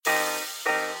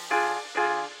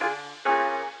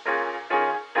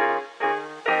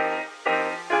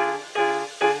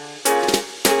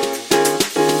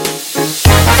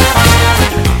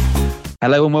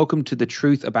Hello and welcome to the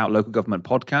Truth About Local Government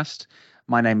podcast.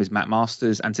 My name is Matt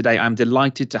Masters, and today I'm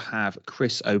delighted to have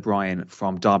Chris O'Brien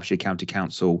from Derbyshire County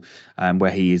Council,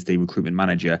 where he is the recruitment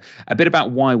manager. A bit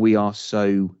about why we are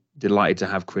so delighted to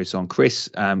have Chris on. Chris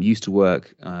used to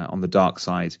work on the dark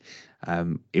side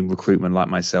in recruitment like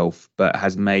myself, but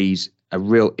has made a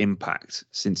real impact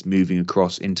since moving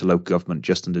across into local government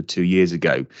just under 2 years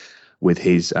ago with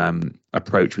his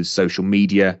approach with social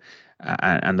media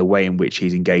and the way in which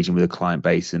he's engaging with a client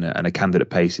base and a candidate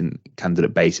base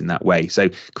in that way. So,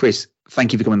 Chris,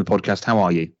 thank you for coming on the podcast. How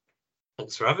are you?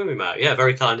 Thanks for having me, Matt. Yeah,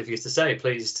 very kind of you to say.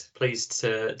 Pleased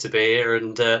to be here,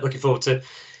 and looking forward to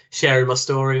sharing my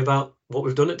story about what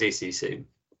we've done at DCC.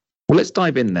 Well, let's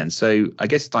dive in then. So, I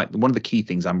guess like one of the key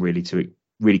things I'm really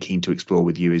keen to explore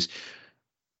with you is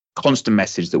constant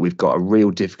message that we've got a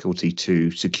real difficulty to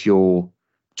secure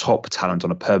top talent on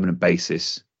a permanent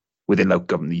basis within local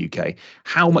government in the UK.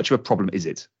 How much of a problem is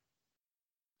it?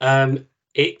 You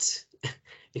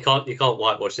can't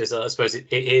whitewash this. I suppose it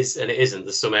is and it isn't.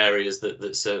 There's some areas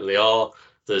that certainly are.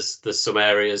 There's some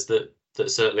areas that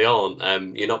certainly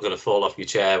aren't. You're not going to fall off your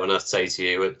chair when I say to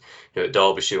you, at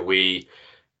Derbyshire we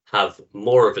have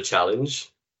more of a challenge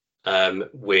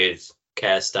with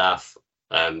care staff,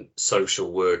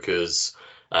 social workers,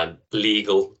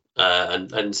 legal,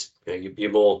 and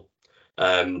you're more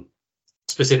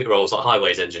specific roles like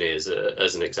highways engineers,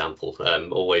 as an example,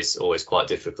 always quite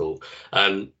difficult.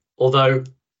 Although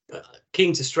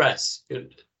keen to stress,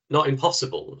 not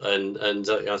impossible. And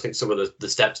I think some of the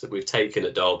steps that we've taken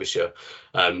at Derbyshire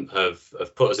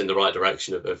have put us in the right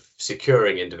direction of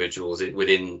securing individuals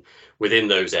within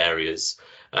those areas.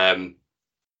 But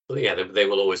yeah, they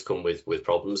will always come with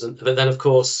problems. But then, of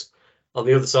course, on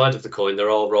the other side of the coin, there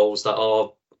are roles that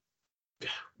are,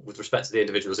 with respect to the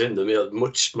individuals in them,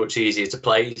 much easier to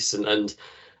place, and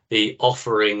the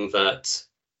offering that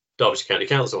Derbyshire County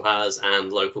Council has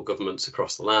and local governments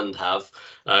across the land have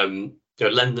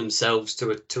lend themselves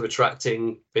to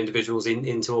attracting individuals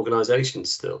into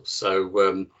organisations still.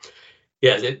 So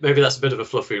maybe that's a bit of a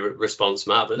fluffy response,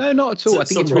 Matt. But no, not at all. I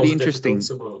think it's really interesting.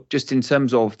 Just in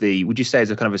terms of would you say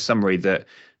as a kind of a summary that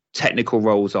technical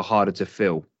roles are harder to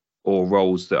fill, or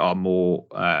roles that are more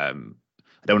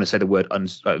I don't want to say the word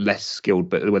less skilled,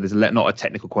 but where there's not a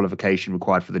technical qualification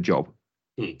required for the job?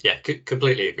 Yeah,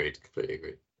 completely agreed.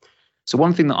 So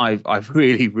one thing that I've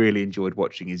really enjoyed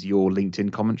watching is your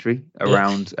LinkedIn commentary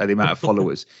around the amount of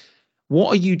followers.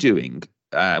 What are you doing?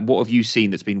 What have you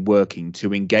seen that's been working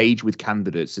to engage with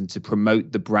candidates and to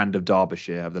promote the brand of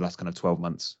Derbyshire over the last kind of 12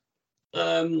 months?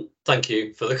 Thank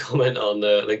you for the comment on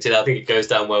LinkedIn. I think it goes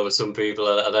down well with some people.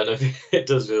 I don't know if it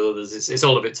does with others. It's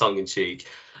all a bit tongue in cheek.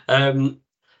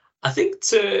 I think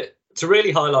to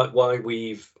really highlight why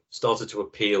we've started to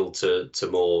appeal to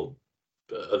more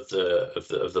of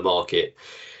the market,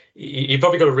 you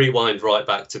probably got to rewind right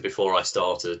back to before I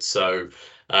started. So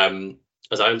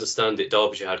as I understand it,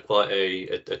 Derbyshire had quite a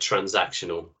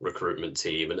transactional recruitment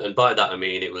team, and by that I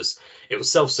mean it was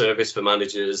self-service for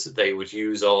managers. They would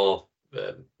use our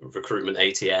recruitment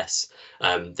ATS,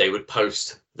 they would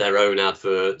post their own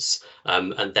adverts,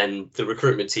 and then the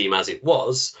recruitment team, as it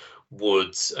was,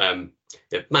 would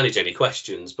manage any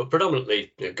questions, but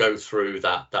predominantly go through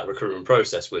that recruitment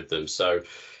process with them. So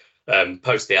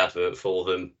post the advert for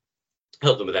them,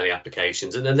 help them with any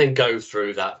applications, and then go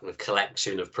through that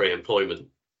collection of pre-employment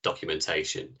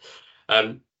documentation.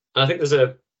 And I think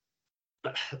there's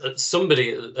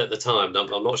somebody at the time,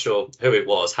 I'm not sure who it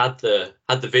was, had the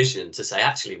vision to say,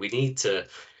 actually, we need to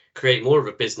create more of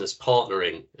a business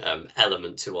partnering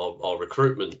element to our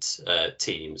recruitment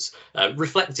teams,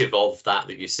 reflective of that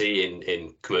you see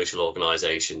in commercial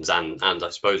organisations and I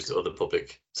suppose other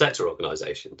public sector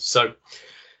organisations. So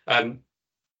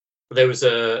there was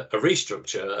a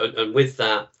restructure, and with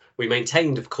that we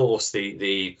maintained, of course,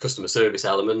 the customer service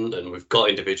element, and we've got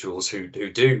individuals who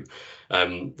do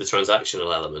the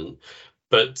transactional element,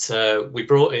 but we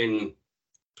brought in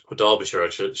Derbyshire, I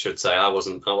should say. I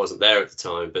wasn't there at the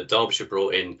time, but Derbyshire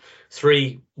brought in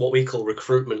 3 what we call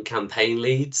recruitment campaign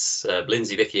leads.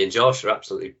 Lindsay, Vicky, and Josh are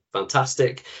absolutely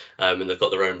fantastic, and they've got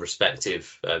their own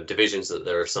respective divisions that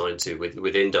they're assigned to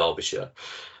within Derbyshire.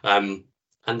 And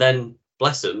then,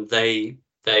 bless them, they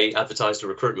advertised a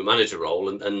recruitment manager role,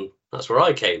 and that's where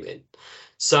I came in.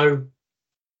 So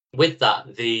with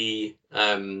that, the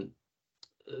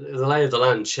lay of the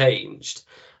land changed,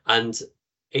 and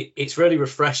it's really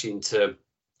refreshing to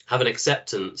have an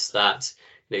acceptance that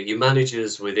your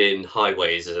managers within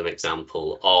highways, as an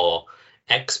example, are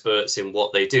experts in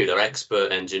what they do. They're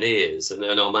expert engineers, and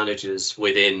our managers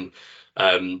within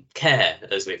care,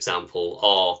 as an example,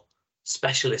 are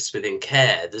specialists within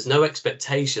care. There's no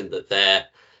expectation that they're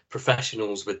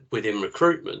professionals within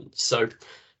recruitment. So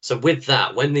with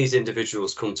that, when these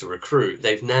individuals come to recruit,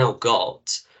 they've now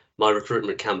got my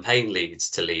recruitment campaign leads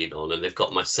to lean on, and they've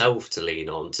got myself to lean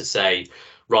on to say,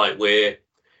 right, we're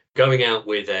going out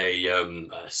with a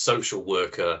social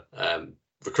worker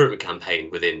recruitment campaign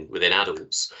within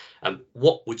adults.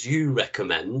 What would you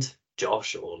recommend,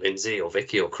 Josh or Lindsay or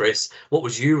Vicky or Chris? What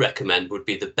would you recommend would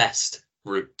be the best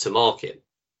route to market?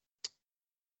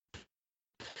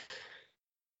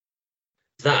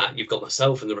 That you've got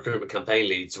myself and the recruitment campaign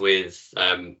leads with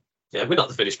we're not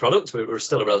the finished product, we're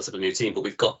still a relatively new team, but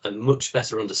we've got a much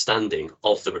better understanding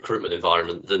of the recruitment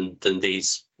environment than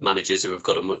these managers who have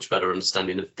got a much better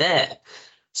understanding of their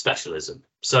specialism.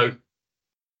 So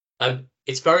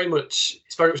it's very much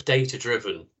data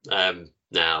driven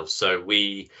now. So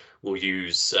we will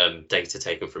use data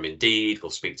taken from Indeed, we'll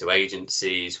speak to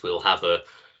agencies, we'll have a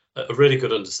really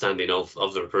good understanding of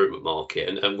the recruitment market,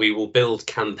 and we will build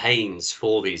campaigns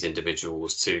for these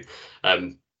individuals to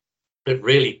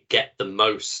really get the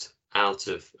most out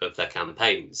of their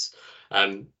campaigns.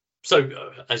 So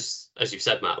as you've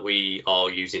said, Matt, we are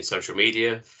using social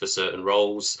media for certain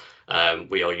roles.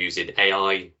 We are using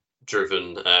AI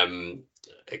driven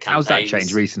campaigns. How's that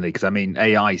changed recently? Because I mean,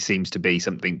 AI seems to be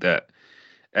something that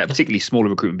particularly smaller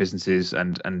recruitment businesses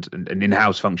and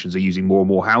in-house functions are using more and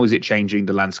more. How is it changing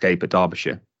the landscape at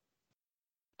Derbyshire?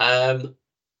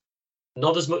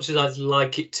 Not as much as I'd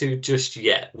like it to just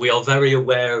yet. We are very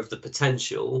aware of the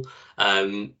potential.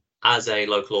 As a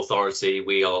local authority,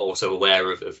 we are also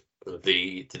aware of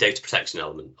the data protection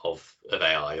element of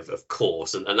AI, of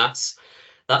course, and that's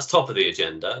top of the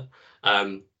agenda.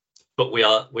 But we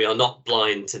are not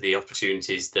blind to the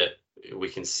opportunities that we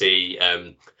can see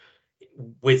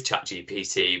with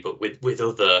ChatGPT, but with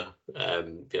other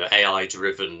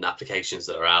AI-driven applications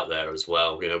that are out there as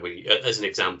well. We, as an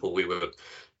example, we were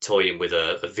toying with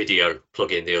a video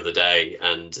plugin the other day,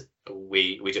 and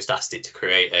we just asked it to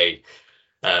create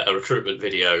a recruitment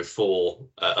video for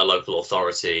a local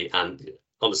authority, and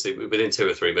honestly, within 2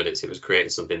 or 3 minutes, it was creating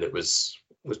something that was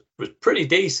pretty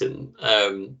decent.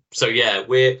 So yeah,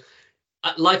 we're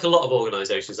like a lot of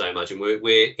organisations, I imagine,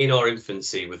 we're in our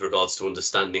infancy with regards to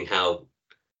understanding how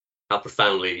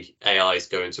profoundly AI is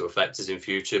going to affect us in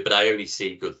future, but I only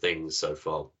see good things so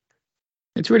far.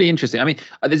 It's really interesting. I mean,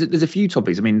 there's a few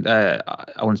topics. I mean, I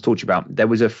want to talk to you about. There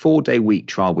was a 4-day week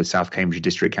trial with South Cambridgeshire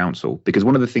District Council, because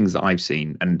one of the things that I've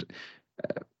seen, and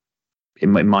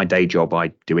in my day job, I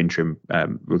do interim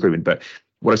recruitment, but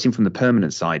what I've seen from the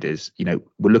permanent side is,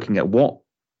 we're looking at what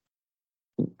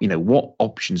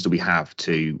options do we have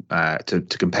to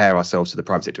compare ourselves to the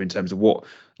private sector in terms of what's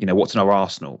in our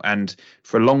arsenal. And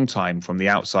for a long time, from the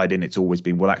outside in, it's always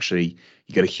been, well, actually,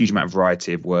 you get a huge amount of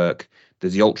variety of work.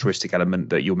 There's the altruistic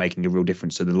element that you're making a real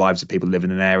difference to the lives of people who live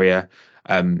in an area,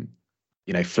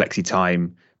 flexi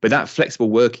time. But that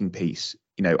flexible working piece,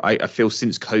 I feel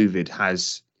since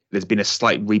COVID there's been a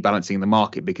slight rebalancing in the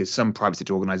market, because some private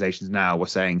sector organisations now are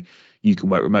saying you can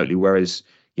work remotely, whereas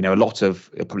a lot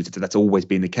of public sector, that's always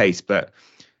been the case. But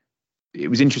it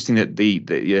was interesting that the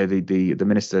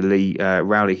Minister Lee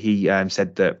Rowley, he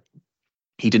said that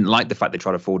he didn't like the fact they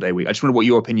tried a 4-day week. I just wonder what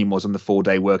your opinion was on the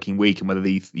 4-day working week, and whether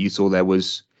you saw that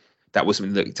was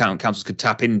something that town councils could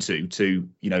tap into to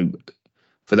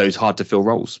for those hard to fill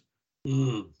roles.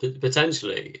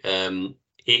 Potentially.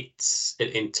 It's,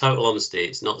 in total honesty,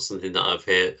 it's not something that I've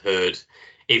heard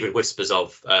even whispers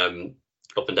of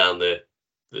up and down the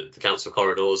council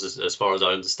corridors, as far as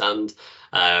I understand.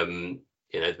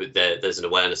 There's an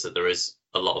awareness that there is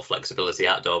a lot of flexibility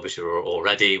at Derbyshire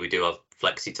already. We do have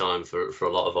flexi time for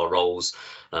a lot of our roles.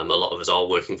 A lot of us are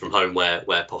working from home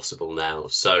where possible now.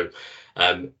 So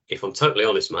if I'm totally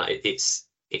honest, Matt, it's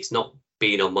not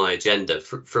been on my agenda.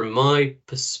 From my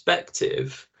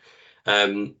perspective, I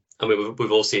mean,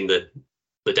 we've all seen the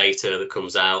data that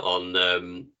comes out on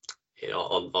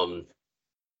on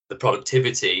the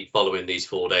productivity following these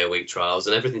 4-day-a-week trials,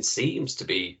 and everything seems to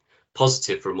be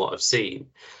positive from what I've seen.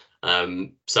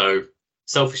 So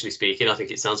selfishly speaking, I think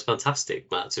it sounds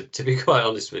fantastic, Matt, to be quite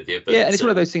honest with you. But yeah, and it's one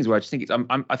of those things where I just think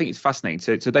I think it's fascinating.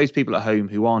 So those people at home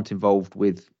who aren't involved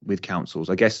with councils,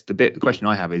 I guess the question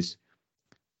I have is,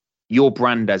 your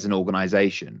brand as an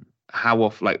organisation, how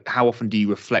often do you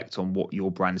reflect on what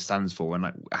your brand stands for,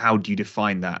 and how do you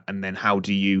define that, and then how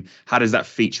does that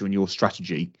feature in your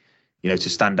strategy, to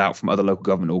stand out from other local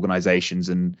government organisations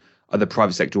and other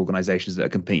private sector organisations that are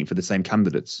competing for the same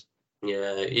candidates?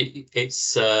 Yeah,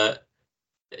 it's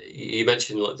you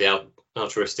mentioned the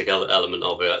altruistic element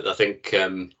of it. I think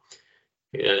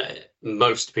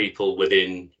most people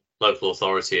within local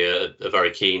authority are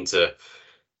very keen to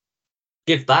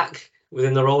give back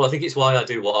within the role. I think it's why I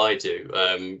do what I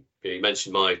do. You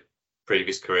mentioned my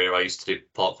previous career. I used to do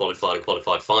part qualified and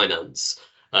qualified finance.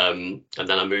 And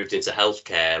then I moved into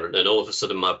healthcare, and then all of a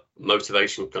sudden my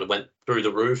motivation kind of went through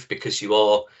the roof, because you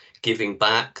are giving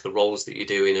back. The roles that you're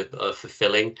doing are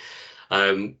fulfilling.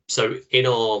 So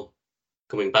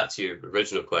coming back to your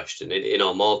original question, in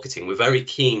our marketing, we're very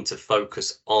keen to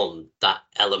focus on that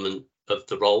element of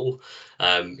the role.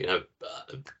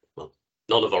 Well,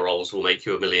 none of our roles will make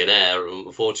you a millionaire,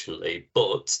 unfortunately,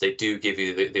 but they do give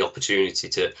you the opportunity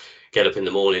to get up in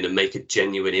the morning and make a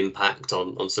genuine impact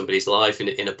on somebody's life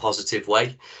in a positive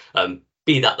way.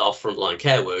 Be that our frontline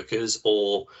care workers,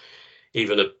 or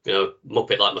even a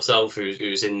muppet like myself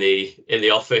who's in the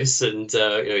office and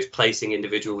is placing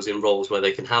individuals in roles where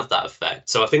they can have that effect.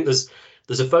 So I think there's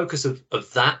a focus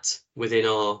of that within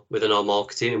our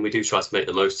marketing, and we do try to make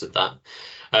the most of that.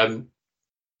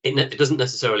 It doesn't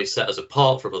necessarily set us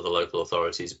apart from other local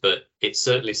authorities, but it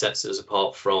certainly sets us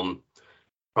apart from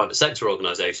private sector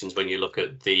organisations. When you look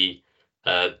at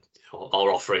our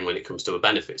offering when it comes to a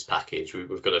benefits package,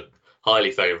 we've got a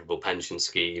highly favourable pension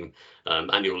scheme.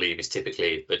 Annual leave is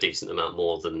typically a decent amount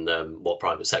more than what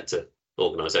private sector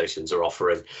organisations are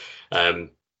offering, and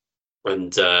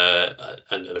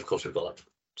of course we've got that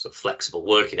sort of flexible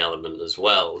working element as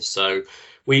well. So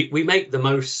we make the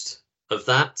most of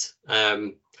that,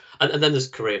 and then there's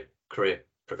career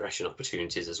progression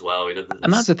opportunities as well.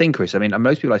 And that's the thing, Chris. I mean,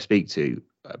 most people I speak to,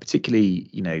 particularly,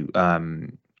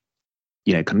 kind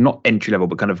of not entry level,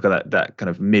 but kind of that kind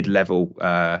of mid-level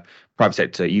private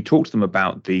sector, you talk to them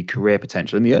about the career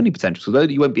potential and the earning potential. So though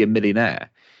you won't be a millionaire,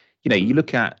 you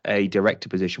look at a director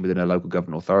position within a local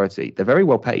government authority, they're very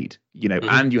well paid,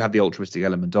 and you have the altruistic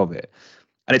element of it.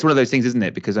 And it's one of those things, isn't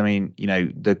it? Because, I mean,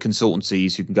 the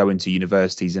consultancies who can go into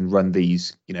universities and run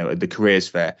these, the careers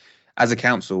fair, as a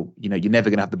council, you're never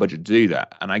going to have the budget to do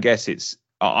that. And I guess it's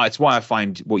why I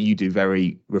find what you do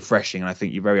very refreshing. And I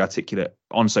think you're very articulate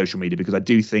on social media, because I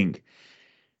do think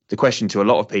the question to a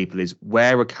lot of people is,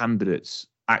 where are candidates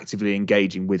actively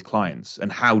engaging with clients,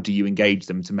 and how do you engage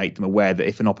them to make them aware that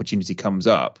if an opportunity comes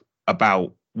up,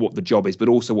 about what the job is, but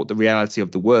also what the reality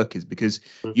of the work is? Because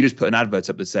you just put an advert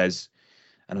up that says,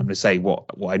 and I'm going to say what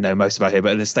I know most about here,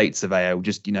 but an estate surveyor,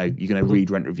 just, you're going to read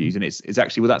rent reviews, and it's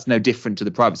actually, well, that's no different to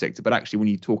the private sector. But actually, when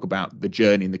you talk about the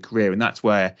journey and the career, and that's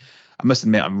where I must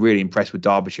admit I'm really impressed with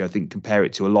Derbyshire. I think compare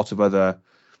it to a lot of other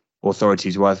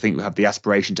authorities where I think we have the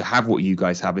aspiration to have what you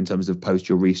guys have in terms of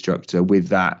post-your restructure, with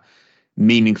that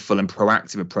meaningful and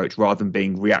proactive approach rather than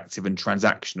being reactive and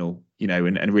transactional,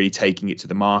 and really taking it to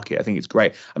the market. I think it's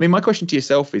great. I mean, my question to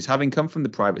yourself is, having come from the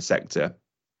private sector,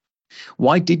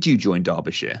 why did you join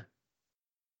Derbyshire?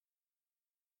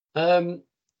 There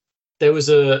was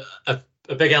a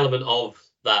big element of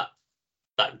that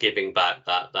giving back,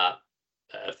 that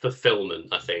fulfillment,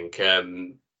 I think. I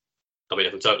mean,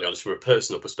 if I'm totally honest, from a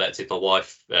personal perspective, my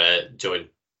wife joined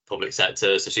public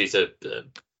sector, so she's a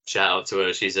shout out to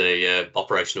her. She's a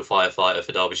operational firefighter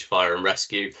for Derbyshire Fire and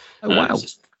Rescue. Oh wow!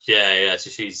 So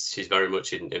she's very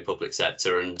much in public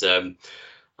sector, and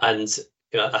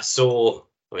I saw.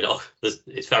 I mean,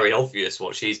 it's very obvious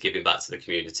what she's giving back to the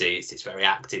community. It's very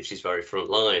active. She's very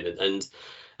frontline, and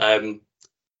I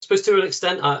suppose to an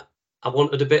extent, I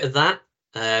wanted a bit of that.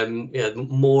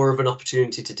 More of an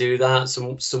opportunity to do that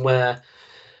somewhere,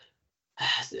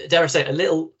 dare I say, a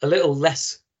little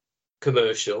less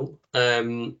commercial,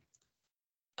 and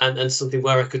something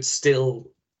where I could still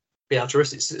be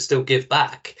altruistic, still give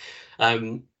back.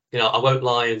 I won't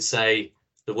lie and say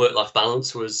the work-life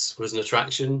balance was an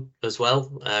attraction as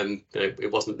well.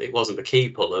 It wasn't the key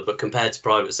puller, but compared to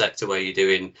private sector where you're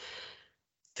doing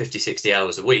 50, 60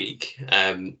 hours a week,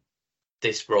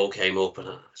 this role came up, and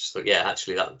I just thought, yeah,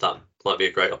 actually that might be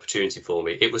a great opportunity for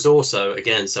me. It was also,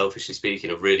 again, selfishly speaking,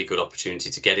 a really good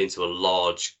opportunity to get into a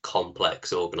large,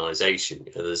 complex organisation.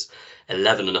 There's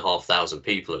 11,500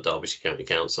 people at Derbyshire County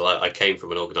Council. I came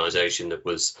from an organisation that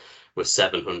was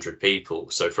 700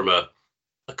 people. So from a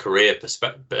career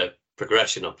perspective,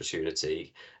 progression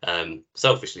opportunity,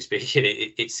 selfishly speaking,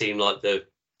 it seemed like the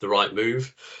right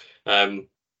move. And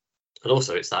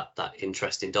also, it's that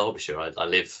interest in Derbyshire. I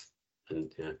live. And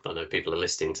I know people are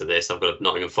listening to this. I've got a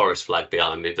Nottingham Forest flag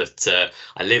behind me, but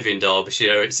I live in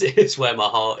Derbyshire. It's where my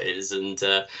heart is, and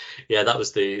that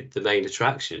was the main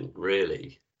attraction,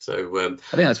 really. So I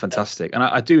think that's fantastic, and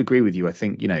I do agree with you. I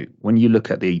think when you look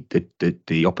at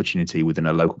the opportunity within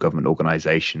a local government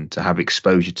organisation to have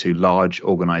exposure to large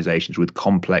organisations with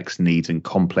complex needs and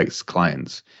complex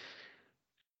clients,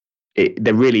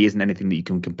 there really isn't anything that you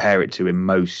can compare it to in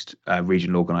most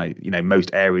regional most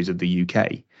areas of the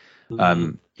UK.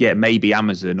 Yeah, maybe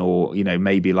Amazon, or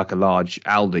maybe like a large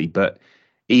Aldi, but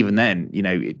even then,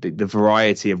 the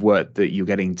variety of work that you're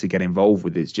getting to get involved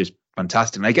with is just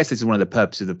fantastic. And I guess this is one of the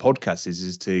purposes of the podcast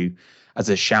is to, as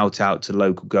a shout out to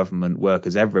local government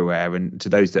workers everywhere, and to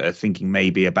those that are thinking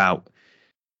maybe about,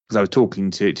 because I was talking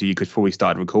to you before we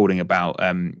started recording about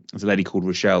there's a lady called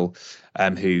Rochelle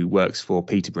who works for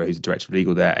Peterborough, who's the director of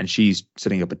legal there, and she's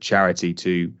setting up a charity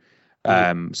to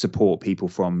support people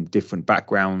from different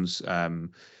backgrounds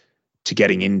to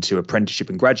getting into apprenticeship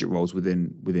and graduate roles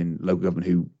within local government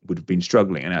who would have been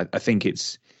struggling. And I think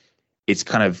it's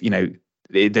kind of,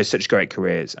 there's such great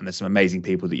careers and there's some amazing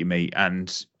people that you meet,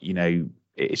 and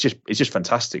it's just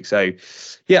fantastic. So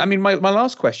yeah, I mean, my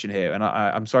last question here, and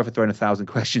I'm sorry for throwing 1,000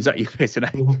 questions at you, Chris, and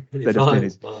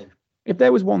if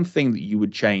there was one thing that you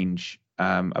would change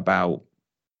about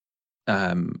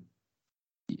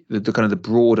the kind of the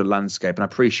broader landscape, and I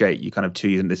appreciate you kind of 2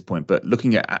 years at this point, but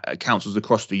looking at councils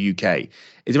across the UK,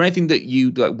 is there anything that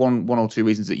you like, one or two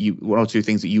things that you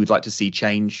would like to see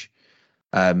change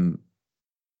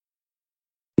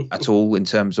at all, in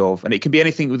terms of, and it can be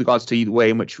anything with regards to the way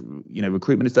in which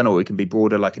recruitment is done, or it can be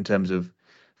broader, like in terms of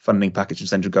funding package from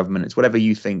central government. It's whatever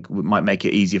you think might make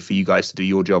it easier for you guys to do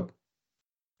your job.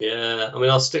 Yeah, I mean,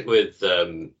 I'll stick with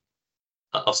what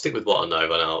I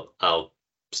know, and I'll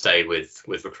stay with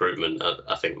recruitment.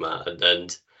 I think, Matt,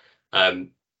 and I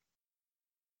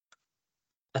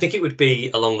think it would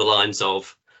be along the lines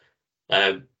of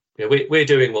we're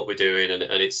doing what we're doing, and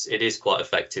it is quite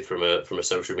effective from a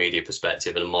social media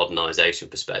perspective and a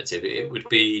modernisation perspective. It would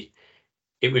be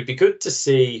good to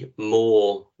see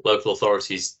more local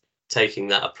authorities taking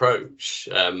that approach.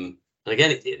 And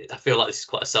again, I feel like this is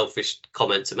quite a selfish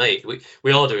comment to make.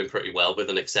 We are doing pretty well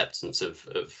with an acceptance of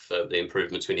the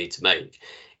improvements we need to make.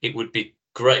 It would be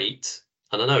great,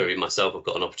 and I know in myself I've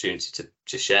got an opportunity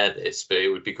to share this, but it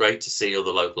would be great to see other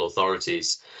local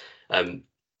authorities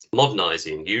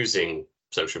modernising, using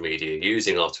social media,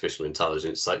 using artificial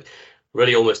intelligence, like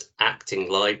really almost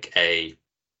acting like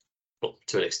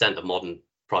to an extent, a modern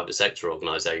private sector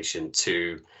organisation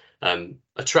to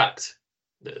attract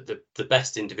the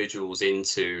best individuals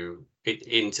into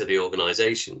the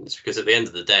organisations. Because at the end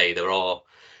of the day, there are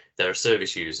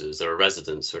service users, there are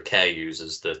residents, there are care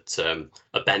users that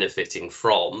are benefiting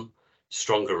from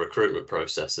stronger recruitment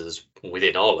processes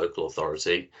within our local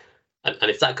authority, and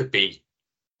if that could be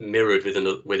mirrored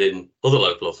within other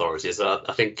local authorities,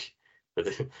 I think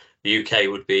the UK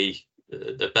would be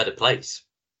a better place.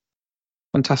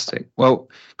 Fantastic. Well,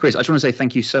 Chris, I just want to say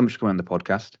thank you so much for coming on the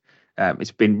podcast.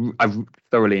 I've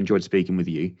thoroughly enjoyed speaking with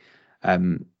you. Yeah.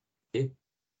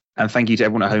 And thank you to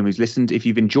everyone at home who's listened. If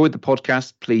you've enjoyed the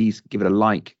podcast, please give it a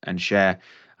like and share.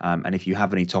 And if you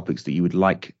have any topics that you would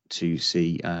like to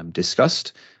see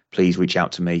discussed, please reach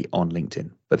out to me on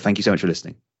LinkedIn. But thank you so much for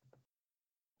listening.